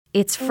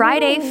It's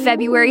Friday,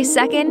 February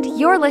 2nd.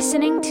 You're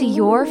listening to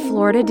Your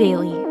Florida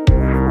Daily.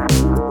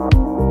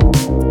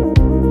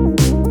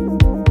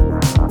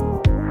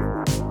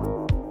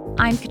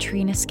 I'm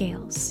Katrina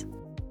Scales.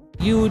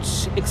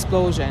 Huge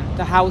explosion.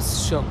 The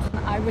house shook.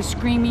 I was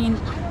screaming,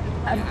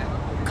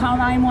 call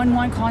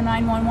 911, call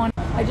 911.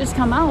 I just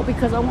come out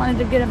because I wanted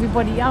to get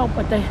everybody out,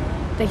 but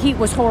the heat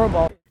was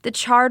horrible. The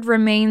charred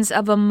remains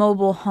of a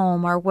mobile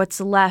home are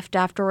what's left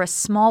after a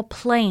small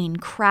plane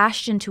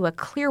crashed into a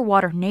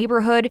Clearwater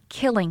neighborhood,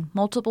 killing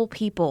multiple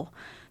people.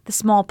 The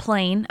small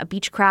plane, a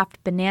Beechcraft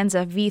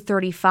Bonanza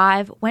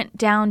V-35, went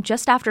down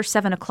just after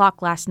 7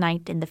 o'clock last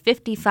night in the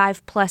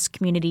 55-plus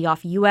community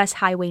off U.S.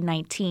 Highway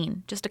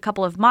 19, just a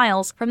couple of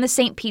miles from the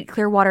St. Pete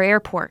Clearwater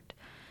Airport.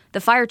 The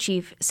fire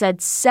chief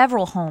said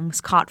several homes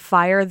caught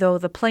fire, though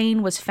the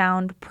plane was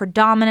found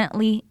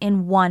predominantly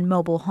in one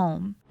mobile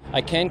home.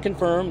 I can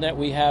confirm that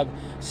we have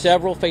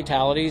several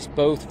fatalities,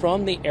 both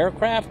from the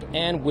aircraft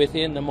and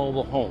within the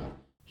mobile home.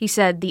 He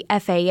said the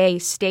FAA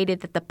stated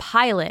that the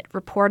pilot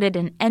reported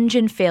an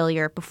engine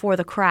failure before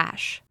the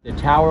crash. The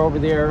tower over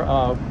there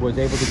was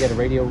able to get a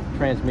radio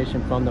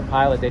transmission from the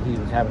pilot that he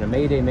was having a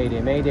mayday,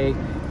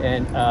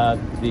 and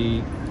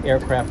the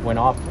aircraft went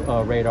off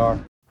radar.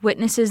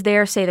 Witnesses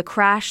there say the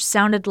crash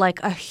sounded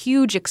like a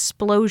huge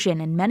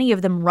explosion, and many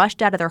of them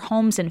rushed out of their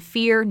homes in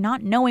fear,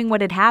 not knowing what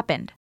had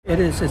happened.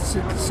 It's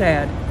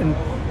sad, and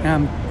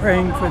I'm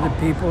praying for the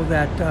people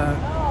that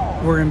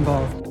were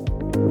involved.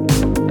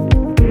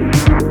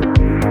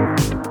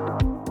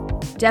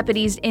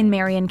 Deputies in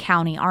Marion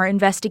County are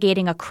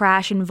investigating a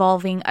crash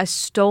involving a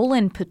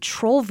stolen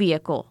patrol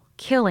vehicle,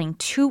 killing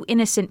 2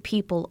 innocent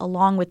people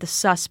along with the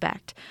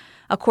suspect.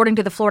 According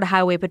to the Florida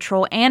Highway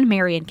Patrol and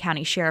Marion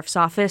County Sheriff's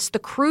Office, the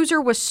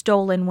cruiser was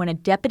stolen when a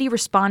deputy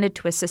responded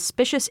to a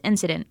suspicious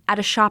incident at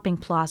a shopping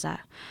plaza.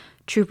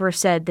 Troopers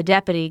said the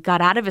deputy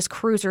got out of his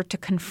cruiser to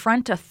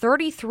confront a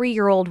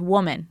 33-year-old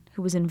woman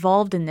who was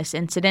involved in this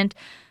incident,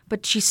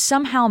 but she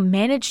somehow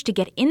managed to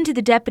get into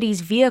the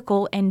deputy's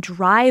vehicle and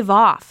drive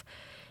off.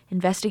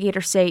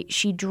 Investigators say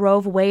she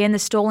drove away in the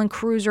stolen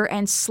cruiser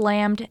and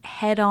slammed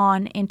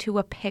head-on into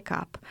a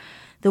pickup.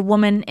 The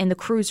woman in the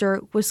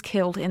cruiser was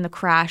killed in the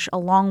crash,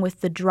 along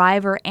with the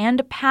driver and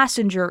a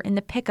passenger in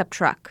the pickup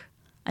truck.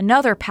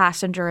 Another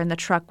passenger in the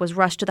truck was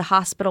rushed to the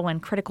hospital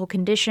in critical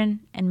condition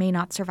and may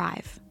not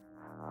survive.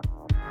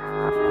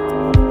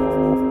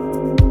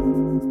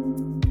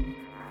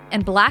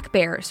 And black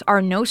bears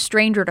are no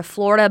stranger to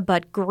Florida,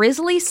 but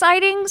grizzly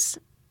sightings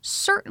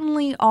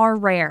certainly are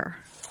rare.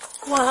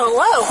 Well,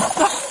 hello.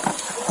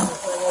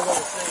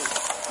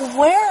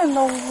 Where in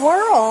the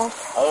world?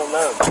 I don't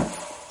know.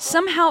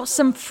 Somehow,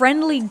 some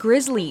friendly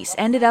grizzlies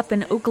ended up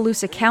in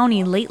Okaloosa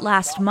County late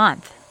last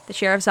month. The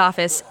sheriff's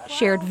office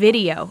shared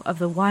video of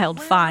the wild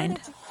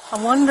find.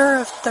 I wonder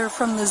if they're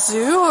from the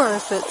zoo or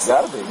if it's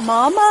Gotta be.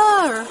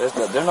 mama or...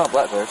 They're not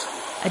black bears.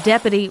 A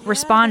deputy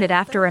responded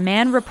after a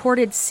man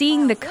reported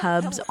seeing the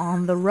cubs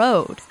on the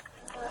road.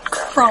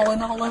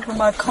 Crawling all over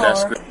my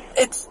car.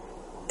 It's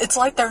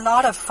like they're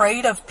not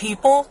afraid of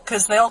people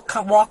because they'll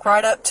walk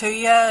right up to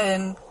you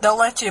and they'll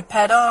let you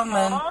pet them,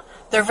 and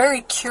they're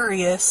very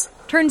curious.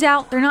 Turns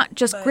out they're not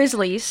just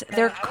grizzlies,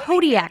 they're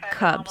Kodiak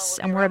cubs,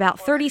 and we're about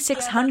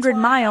 3,600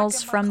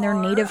 miles from their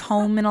native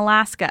home in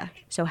Alaska.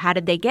 So how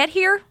did they get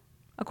here?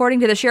 According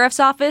to the sheriff's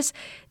office,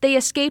 they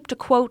escaped a,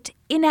 quote,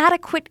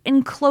 inadequate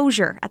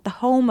enclosure at the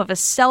home of a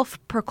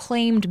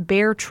self-proclaimed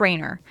bear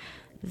trainer.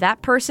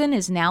 That person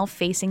is now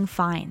facing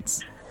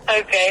fines.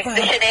 Okay,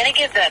 the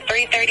shenanigans at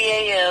 3:30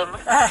 a.m.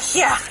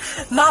 Yeah,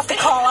 not the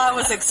call I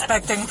was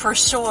expecting for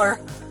sure.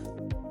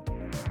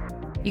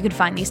 You can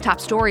find these top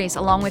stories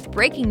along with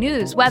breaking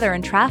news, weather,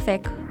 and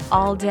traffic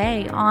all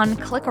day on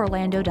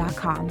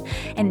clickorlando.com.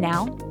 And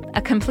now,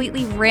 a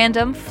completely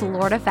random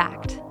Florida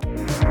fact.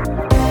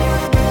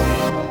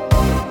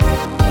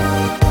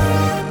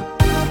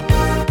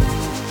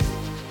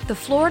 The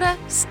Florida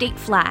state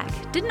flag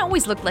didn't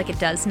always look like it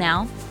does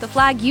now. The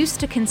flag used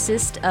to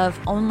consist of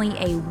only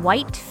a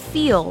white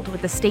field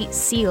with the state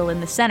seal in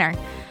the center.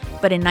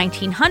 But in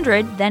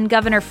 1900, then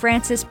Governor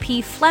Francis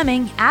P.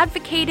 Fleming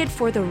advocated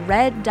for the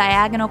red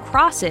diagonal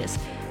crosses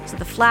so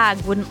the flag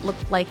wouldn't look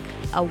like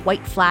a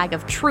white flag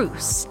of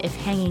truce if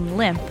hanging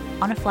limp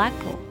on a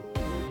flagpole.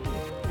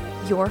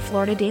 Your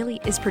Florida Daily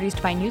is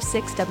produced by News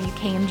 6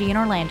 WKMG in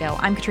Orlando.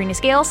 I'm Katrina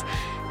Scales.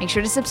 Make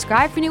sure to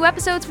subscribe for new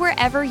episodes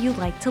wherever you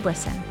like to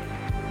listen.